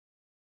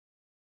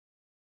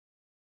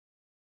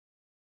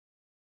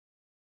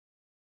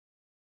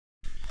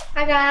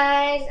Hi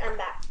guys, I'm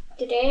back.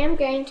 Today I'm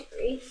going to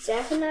read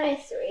Zephaniah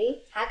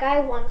 3,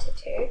 Haggai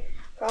 1-2,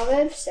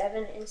 Proverbs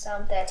 7 and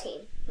Psalm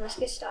 13. Let's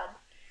get started.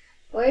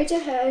 Woe to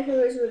her who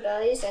is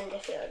rebellious and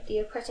defiled, the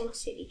oppressing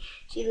city.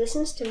 She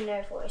listens to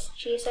no voice.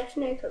 She accepts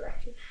no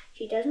correction.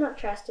 She does not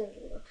trust in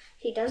the Lord.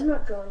 She does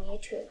not draw near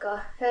to her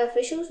God. Her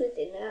officials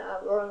within her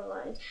are roaring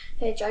lions.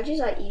 Her judges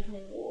are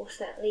evening wolves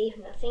that leave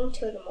nothing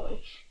till the morning.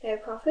 Her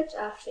prophets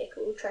are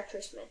fickle,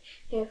 treacherous men.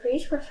 Her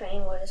priests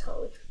profane what is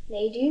holy.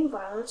 They do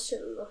violence to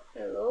the Lord.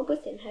 The Lord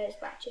within her is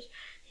righteous.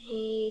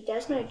 He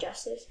does no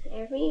justice.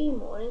 Every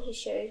morning he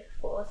shows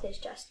forth his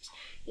justice.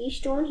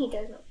 Each dawn he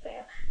does not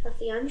fail. But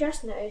the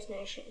unjust knows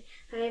no shame.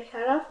 I have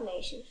cut off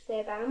nations.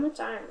 Their battlements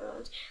are in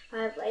ruins.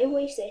 I have laid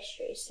waste their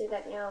streets, so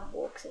that no one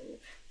walks in them.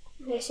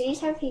 Their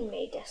cities have been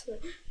made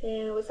desolate.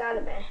 They are without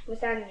a man,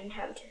 without an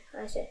inhabitant.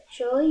 I said,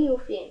 surely you will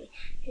fear me.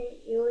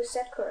 You will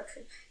accept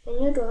correction.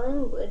 Then your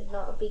dwelling would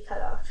not be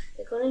cut off,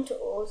 according to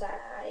all that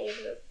I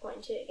have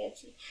appointed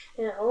against you.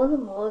 And all the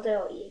more they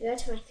are eager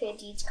to make their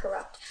deeds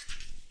corrupt.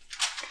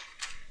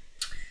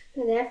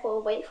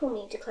 Therefore, wait for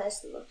me,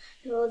 declares the Lord,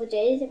 and all the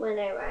days when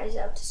I rise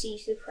up to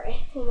seize the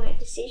prey. For my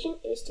decision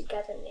is to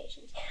gather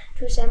nations,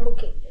 to assemble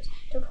kingdoms,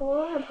 to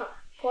pour out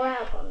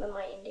upon them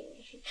my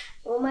indignation,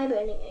 all my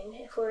burning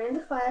anger. For in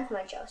the fire of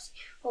my jealousy,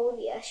 all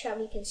the earth shall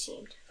be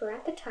consumed. For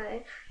at the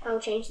time I will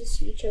change the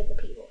speech of the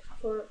people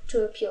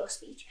to a pure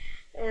speech.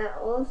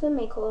 All of them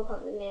may call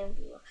upon the name of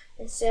the Lord,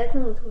 and serve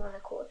him with one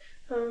accord.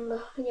 From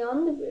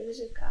beyond the rivers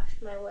of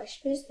Cush, my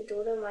worshippers, the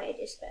daughter of my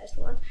despised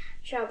ones,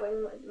 shall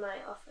bring my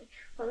offering.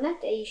 On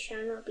that day you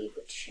shall not be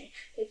put to shame,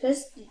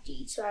 because of the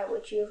deeds by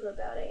which you have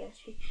rebelled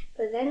against me.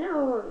 But then I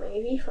will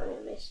remove you from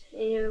your midst,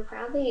 and your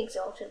proudly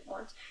exalted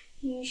ones.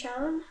 You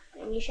shall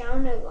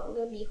no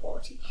longer be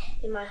haughty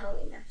in my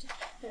holy mountain,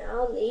 and I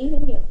will leave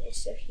in your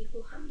midst a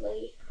people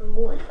humble and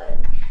lowly.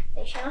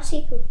 They shall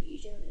seek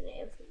refuge in the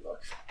name of the Lord,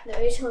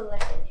 those who are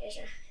left in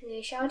Israel. And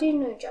they shall do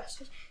no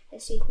justice,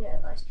 and seek no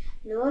lies,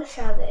 nor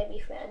shall there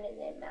be found in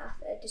their mouth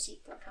a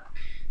deceitful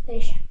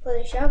tongue. For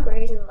they shall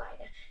graze and lie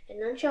down, and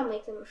none shall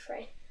make them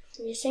afraid.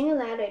 You sing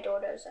aloud, O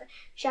daughter of Zion.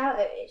 Shout,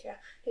 O Israel.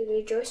 You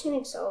rejoice and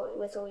exult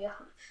with all your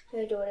heart,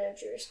 O daughter of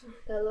Jerusalem.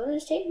 The Lord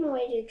has taken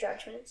away the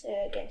judgments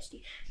against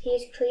you. He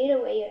has cleared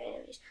away your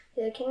enemies.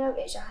 The King of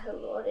Israel, the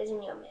Lord, is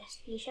in your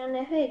midst. You shall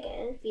never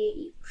again fear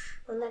evil.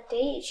 On that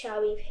day it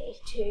shall be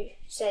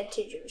said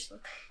to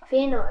Jerusalem,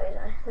 fear not, O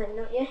Zion, let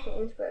not your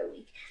hands grow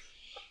weak.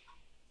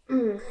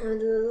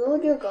 The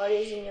Lord your God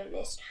is in your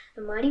midst,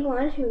 the mighty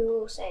one who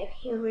will save.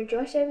 He will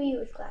rejoice over you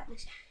with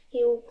gladness.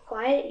 He will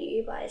quiet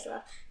you by his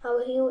love.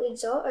 He will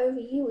exult over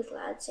you with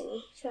loud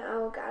singing. So I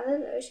will gather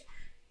those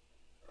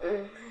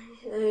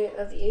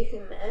of you who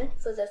mourn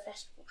for the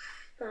festival,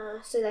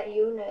 so that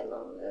you will no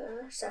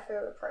longer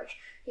suffer reproach.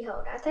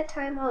 Behold, at that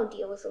time I will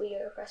deal with all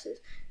your oppressors,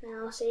 and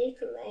I will save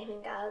the lame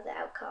and gather the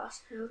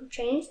outcast. I will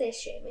change their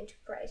shame into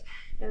praise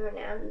and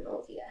renown in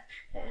all the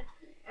earth.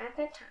 At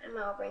that time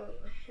I will bring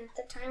you. At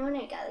the time when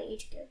I gather you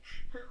together,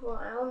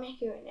 I will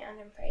make you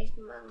renowned and praised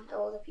among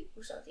all the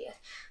peoples of the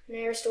earth, and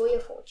I restore your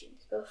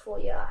fortunes before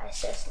your eyes,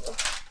 says the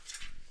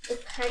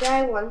Lord.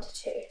 Haggai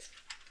 1-2.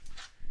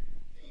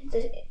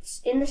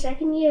 In the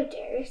second year of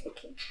Darius the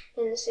king,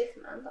 in the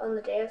 6th month, on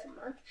the day of the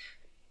month,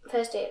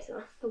 first day of the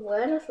month, the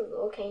word of the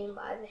Lord came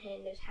by the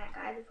hand of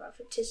Haggai the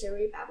prophet to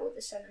Zerubbabel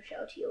the son of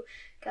Shealtiel,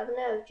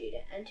 governor of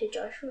Judah, and to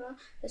Joshua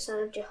the son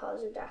of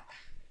Jehozadak,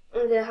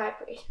 the high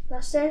priest.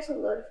 Thus says the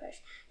Lord of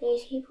hosts,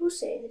 these people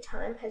say the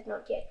time has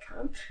not yet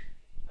come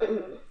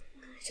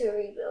to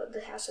rebuild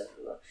the house of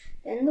the Lord.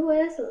 Then the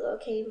word of the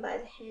Lord came by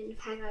the hand of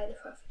Haggai the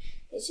prophet.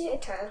 Is it a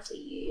time for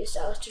you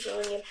yourselves to dwell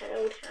in your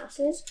panelled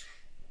houses?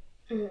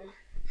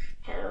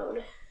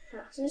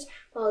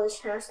 While this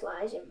house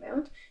lies in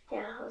ruins?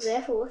 Now,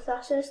 therefore,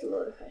 thus says the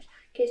Lord of hosts,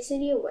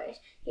 consider your ways.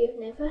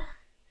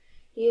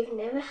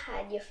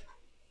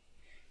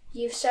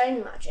 You've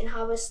sown much and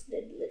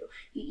harvested little.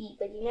 You eat,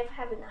 but you never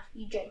have enough.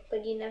 You drink,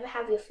 but you never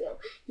have your fill.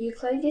 You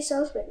clothe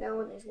yourselves, but no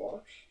one is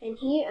warm. And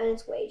he who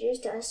earns wages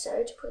does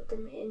so to put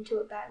them into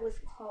a bag with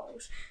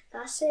holes.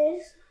 Thus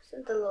says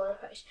the Lord of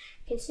hosts,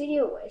 consider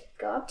your ways.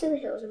 Go up to the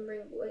hills and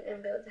bring wood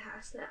and build the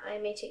house, that I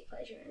may take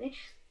pleasure in it,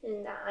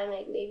 and that I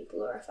may be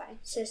glorified,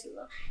 says the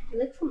Lord. I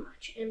looked for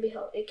much, and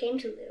behold, it came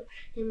to little.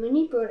 And when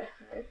you brought it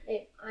home,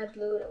 I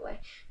blew it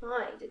away.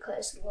 I,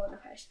 declares the Lord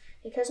of hosts,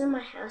 because of my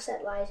house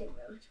that lies in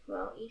ruins,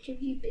 while each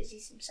of you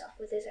busies himself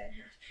with his own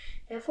house.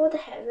 Therefore the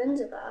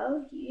heavens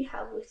above you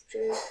have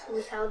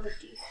withheld the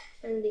dew,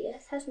 and the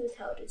earth has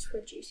withheld its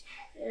produce.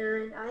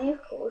 And I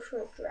have called for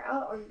a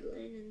drought on the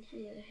land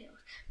and the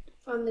hills,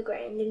 on the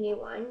grain, the new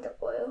wine, the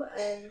oil,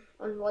 and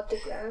on what the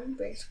ground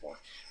brings forth,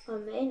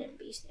 on man and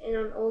beast, and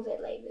on all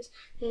their labours.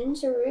 Then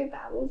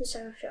Zerubbabel the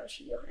son of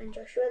Shealtiel, and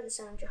Joshua the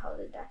son of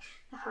Jehozadak,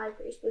 the high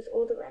priest, with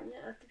all the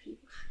remnant of the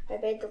people,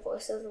 obeyed the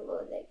voice of the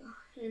Lord their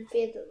God, and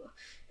feared the Lord.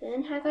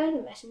 Then Haggai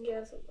the messenger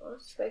of the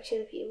Lord spoke to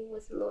the people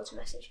with the Lord's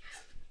message.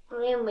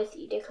 I am with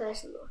you,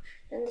 declares the Lord.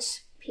 And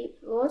the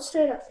Lord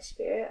stirred up the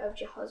spirit of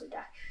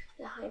Jehozadak,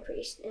 the high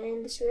priest,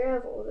 and the spirit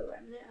of all the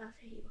remnant of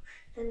the people,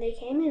 And they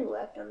came and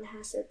worked on the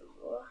house of the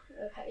Lord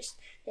of hosts,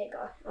 their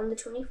God, on the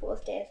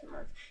 24th day of the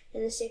month,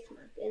 in the 6th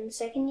month, in the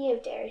 2nd year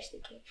of Darius the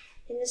king.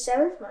 In the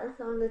 7th month,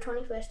 on the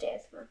 21st day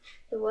of the month,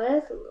 the word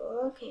of the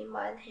Lord came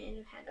by the hand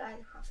of Haggai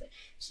the prophet.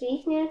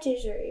 Speak now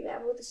to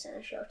Zerubbabel the son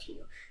of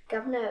Shealtiel,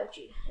 governor of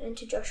Judah, and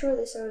to Joshua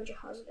the son of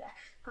Jehozadak,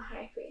 the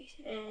high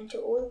priest, and to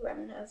all the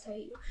remnant of the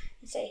people,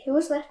 and say, Who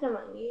was left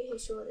among you who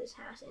saw this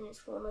house in its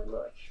former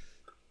glory?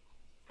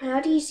 How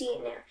do you see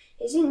it now?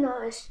 Is it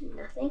not as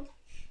nothing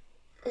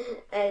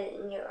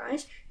in your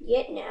eyes?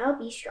 Yet now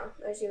be strong,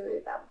 O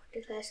Zerubbabel,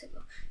 declares the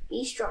Lord.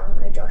 Be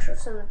strong, O Joshua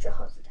son of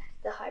Jehozadak,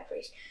 the high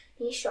priest.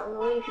 Be strong,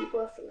 all you people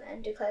of the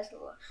land, declares the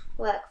Lord.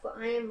 Work, for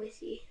I am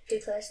with you,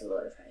 declares the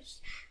Lord of hosts.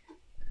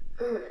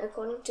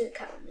 According to the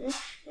covenant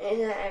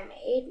that I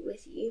made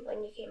with you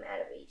when you came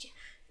out of Egypt.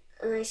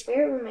 My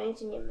spirit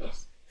remains in your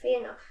midst.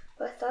 Fear not,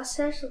 but thus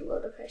says the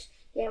Lord of hosts.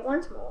 Yet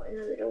once more, in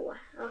a little while,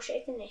 I'll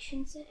shake the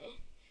nations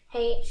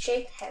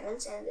shake the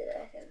heavens and the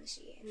earth and the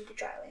sea and the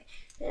dry land.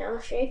 And I'll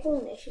shake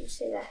all nations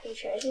so that the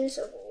treasures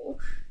of all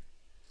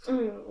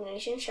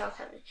nations shall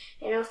come in.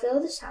 And I'll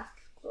fill this house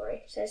with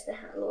glory, says the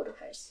Lord of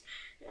hosts.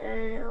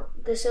 And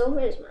the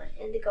silver is mine,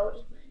 and the gold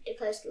is mine,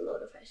 declares the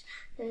Lord of hosts.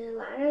 And the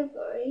latter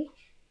glory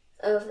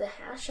of the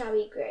house shall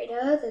be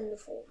greater than the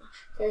former,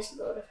 says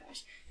the Lord of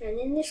hosts. And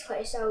in this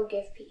place I will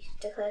give peace,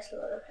 declares the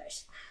Lord of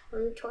hosts.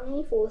 On the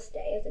 24th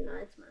day of the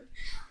 9th month,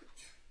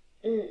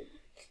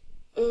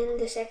 in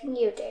the 2nd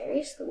year of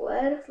Darius, the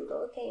word of the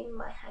Lord came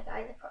by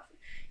Haggai the prophet.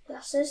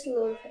 Thus says the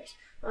Lord of hosts,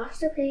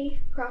 ask the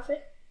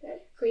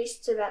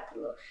priests about the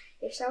law.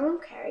 If someone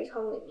carries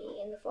holy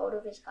meat in the fold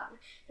of his garment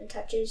and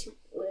touches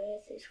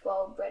with his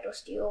fold bread or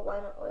stew,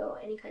 wine or oil or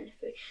any kind of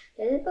food,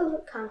 does it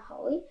become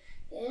holy?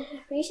 Then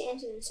the priest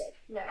answered and said,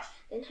 No.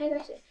 Then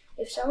Haggai said,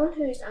 If someone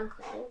who is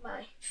unclean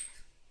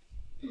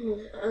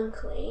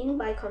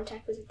by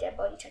contact with a dead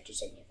body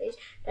touches any of these,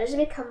 does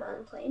it become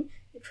unclean?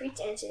 The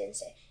priest answered and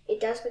said,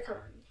 It does become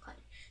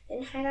unclean.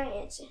 Then Haggai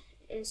answered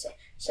and said,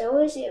 So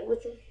is it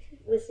with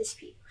this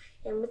people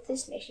and with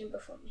this nation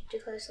before me,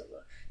 declares the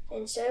Lord,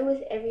 and so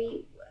with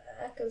every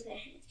work of their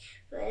hands,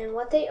 and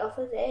what they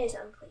offer there is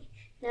unclean.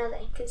 Now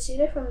then,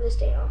 consider from this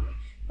day onward,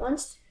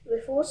 once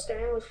before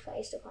stone was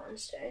placed upon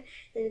stone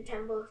in the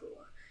temple of the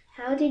Lord,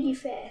 how did you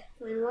fare?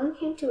 When one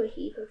came to a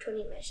heap of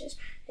 20 measures,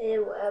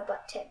 there were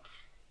but 10.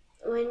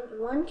 When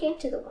one came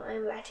to the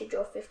wine vat to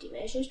draw 50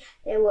 measures,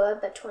 there were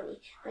but 20.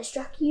 I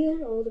struck you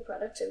and all the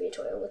products of your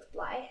toil with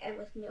blight, and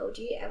with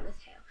mildew, and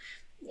with hail.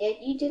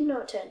 Yet you did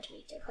not turn to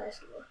me, declares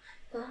the Lord.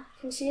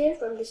 Consider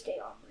from this day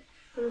onward,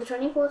 from the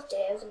 24th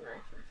day of the 9th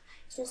month,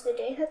 since the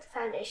day that the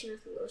foundation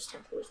of the Lord's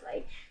temple was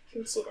laid,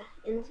 consider,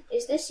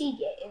 is the seed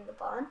yet in the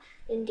barn?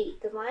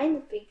 Indeed, the vine,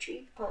 the fig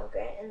tree, the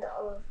pomegranate, and the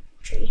olive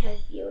tree have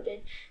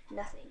yielded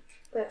nothing.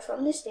 But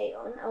from this day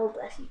on I will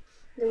bless you.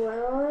 The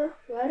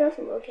word of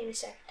the Lord came a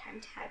second time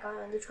to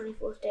Haggai on the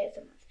 24th day of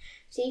the month.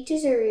 Speak to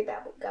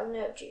Zerubbabel,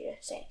 governor of Judah,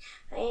 saying,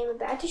 I am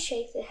about to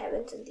shake the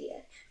heavens and the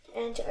earth,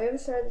 and to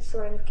overthrow the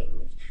throne of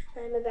kingdoms.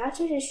 I am about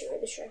to destroy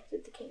the strength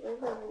of the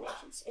kingdoms of the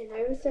nations, and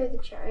overthrow the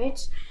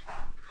chariots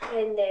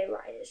and their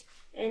riders,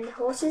 and the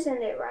horses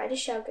and their riders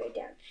shall go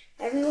down,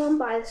 everyone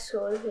by the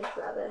sword of his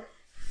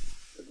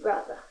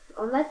brother.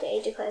 On that day,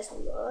 declares the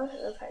Lord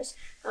of hosts,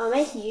 I will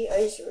make you,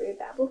 O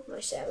Zerubbabel, my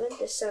servant,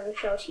 the son of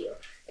Shealtiel,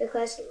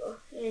 declares the Lord,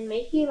 and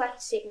make you like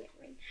a signet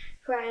ring,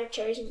 for I have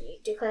chosen you,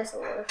 declares the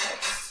Lord of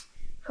hosts.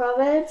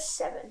 Proverbs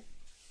 7.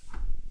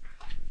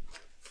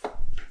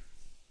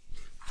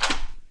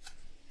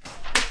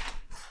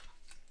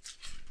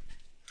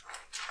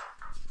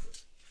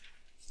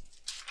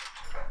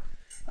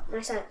 My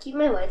son, keep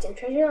my words and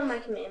treasure all my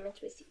commandments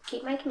with you.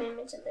 Keep my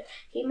commandments and live.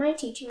 Keep my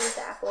teaching as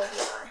the apple of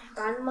your eye.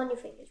 Bind them on your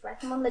fingers. Write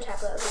them on the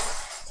tablet of your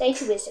heart. Say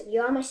to wisdom,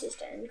 you are my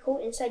sister, and call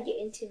inside your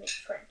intimate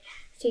friend,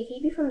 to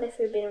keep you from the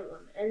forbidden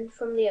woman, and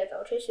from the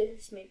adulteress with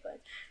the smooth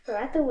words. For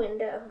at the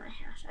window of my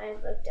house I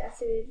have looked out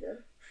through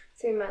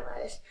my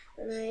lattice,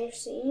 and I have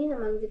seen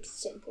among the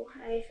simple,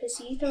 I have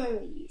perceived among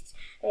the youths,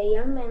 a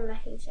young man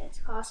lacking sense,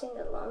 passing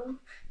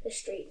along the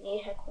street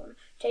near her corner,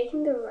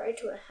 taking the road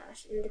to her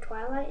house in the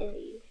twilight in the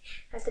evening,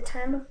 at the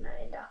time of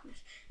night and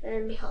darkness.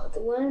 And behold,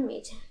 the woman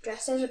meets her,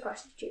 dressed as a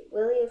prostitute,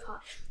 willy of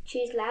heart. She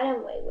is loud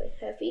and wayward,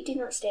 her feet do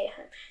not stay at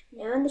home,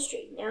 now in the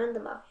street, now in the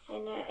market,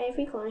 and at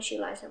every corner she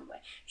lies on the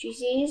way. She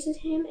seizes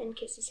him and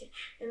kisses him,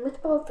 and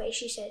with bold face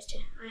she says to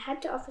him, I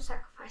had to offer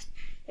sacrifice,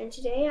 and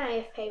today I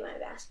have paid my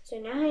vows. So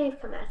now I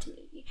have come out to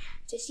meet you,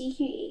 to seek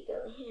you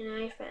eagerly, and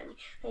I have found you.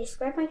 I have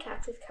spread my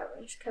couch with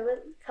coverings,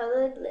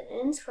 coloured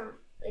linens from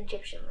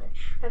Egyptian linen.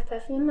 I have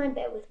perfumed my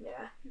bed with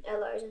myrrh,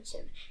 aloes, and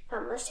cinnamon.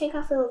 Come, let's take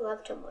our fill of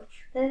love till morning.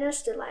 Let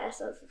us delight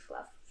ourselves with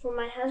love. For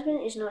my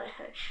husband is not at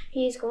home.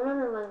 He is gone on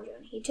a long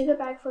journey. He took a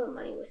bag full of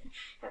money with him.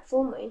 At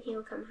full moon he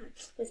will come home.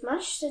 With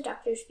much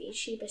seductive speech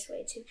she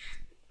persuades him.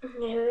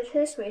 With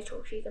her smooth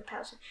talk she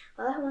compels him.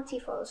 All at once he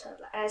follows her,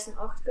 as an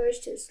ox goes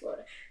to the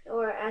slaughter,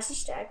 or as a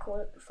stag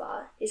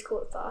is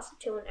caught fast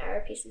till an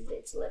arrow pierces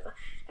its liver,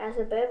 as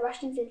a bird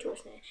rushes into a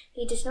snare.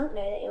 He does not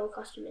know that it will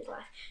cost him his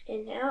life.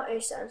 And now, O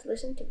sons,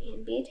 listen to me,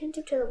 and be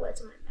attentive to the words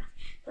of my mouth.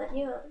 Let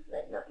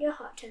not your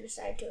heart turn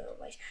aside to her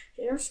ways.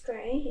 Do not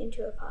stray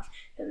into her path.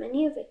 For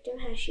many a victim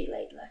has she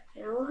laid low,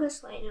 and all her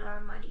slain are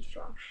a mighty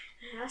throng.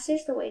 Her house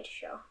is the way to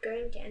Sheol,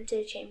 going down to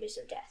the chambers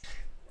of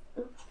death.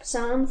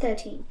 Psalm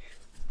 13.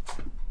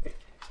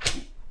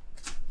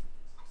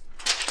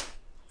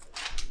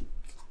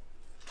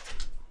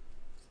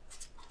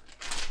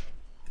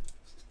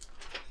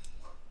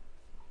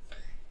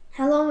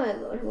 How long, O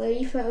Lord, will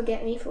you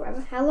forget me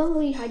forever? How long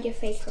will you hide your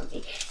face from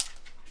me?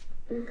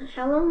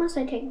 How long must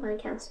I take my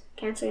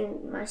counsel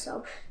in my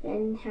soul,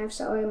 and have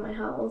sorrow in my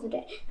heart all the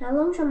day? How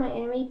long shall my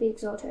enemy be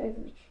exalted over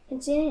me?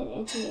 Consider and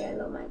answer me, O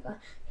Lord my God.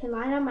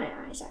 Light on my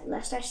eyes,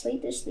 lest I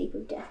sleep the sleep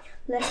of death.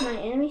 Lest my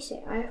enemy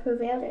say, I have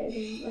prevailed over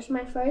him. Lest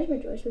my foes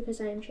rejoice because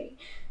I am shaken.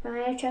 I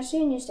have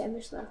trusted in your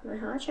steadfast love. My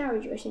heart shall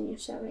rejoice in your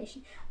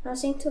salvation. I'll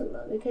sing to the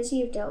Lord, because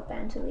you have dealt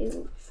bountifully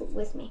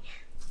with me.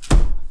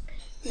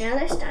 Now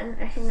that's done,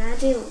 I can now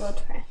do the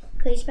Lord's Prayer.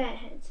 Please bow your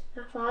heads.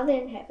 Our Father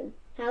in heaven,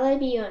 hallowed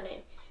be your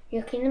name.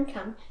 Your kingdom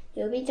come,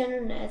 your will be done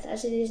on earth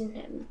as it is in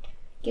heaven.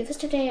 Give us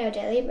today our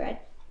daily bread.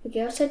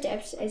 Forgive us our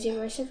debts as you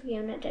also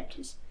forgive our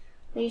debtors.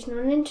 Lead us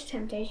not into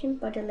temptation,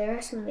 but deliver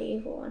us from the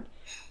evil one.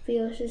 For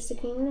yours is the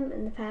kingdom,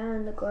 and the power,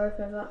 and the glory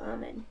forever.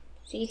 Amen.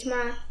 See you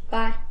tomorrow.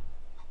 Bye.